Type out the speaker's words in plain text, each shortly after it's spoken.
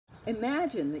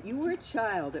Imagine that you were a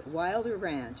child at Wilder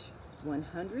Ranch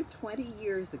 120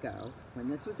 years ago,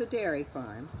 when this was a dairy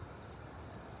farm.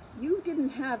 You didn't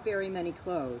have very many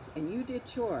clothes, and you did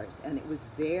chores, and it was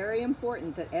very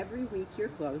important that every week your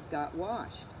clothes got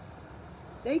washed.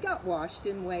 They got washed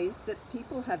in ways that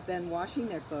people have been washing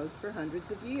their clothes for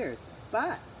hundreds of years,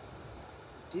 but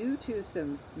due to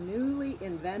some newly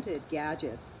invented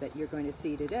gadgets that you're going to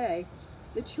see today,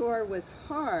 the chore was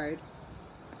hard,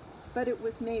 but it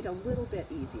was made a little bit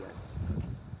easier.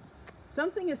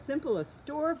 Something as simple as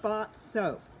store-bought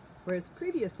soap, whereas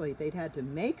previously they'd had to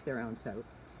make their own soap,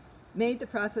 made the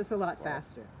process a lot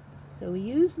faster. So we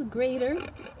use the grater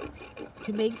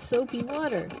to make soapy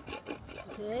water.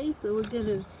 Okay, so we're going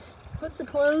to put the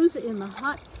clothes in the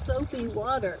hot soapy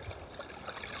water.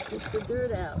 Get the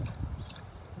dirt out.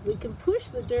 We can push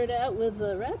the dirt out with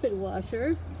a rapid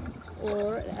washer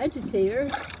or an agitator.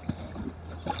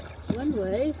 One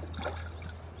way.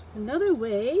 Another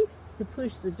way to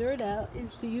push the dirt out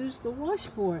is to use the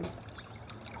washboard.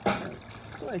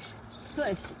 Push,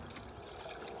 push.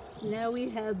 Now we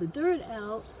have the dirt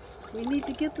out. We need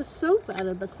to get the soap out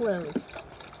of the clothes.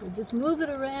 We just move it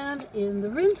around in the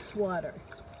rinse water.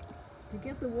 To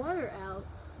get the water out,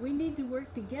 we need to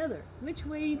work together. Which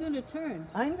way are you going to turn?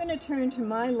 I'm going to turn to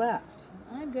my left.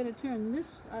 I'm going to turn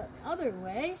this other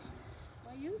way.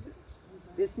 Why use it?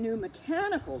 This new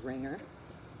mechanical wringer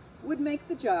would make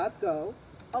the job go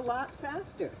a lot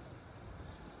faster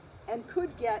and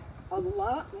could get a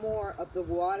lot more of the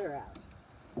water out.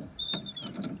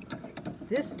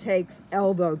 This takes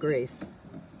elbow grease.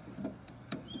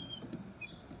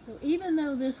 So even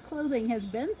though this clothing has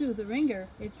been through the wringer,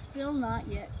 it's still not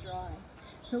yet dry.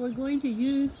 So we're going to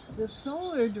use the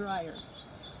solar dryer.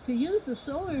 To use the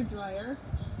solar dryer,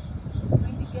 we're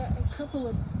going to get a couple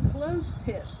of clothes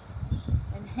pits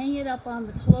and hang it up on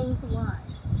the clothesline.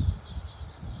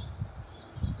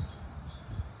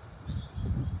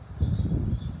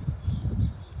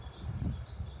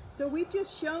 So we've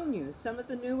just shown you some of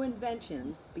the new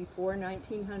inventions before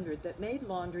 1900 that made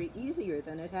laundry easier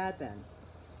than it had been.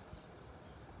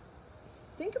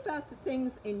 Think about the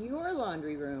things in your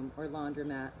laundry room or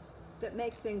laundromat that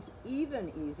make things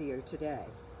even easier today.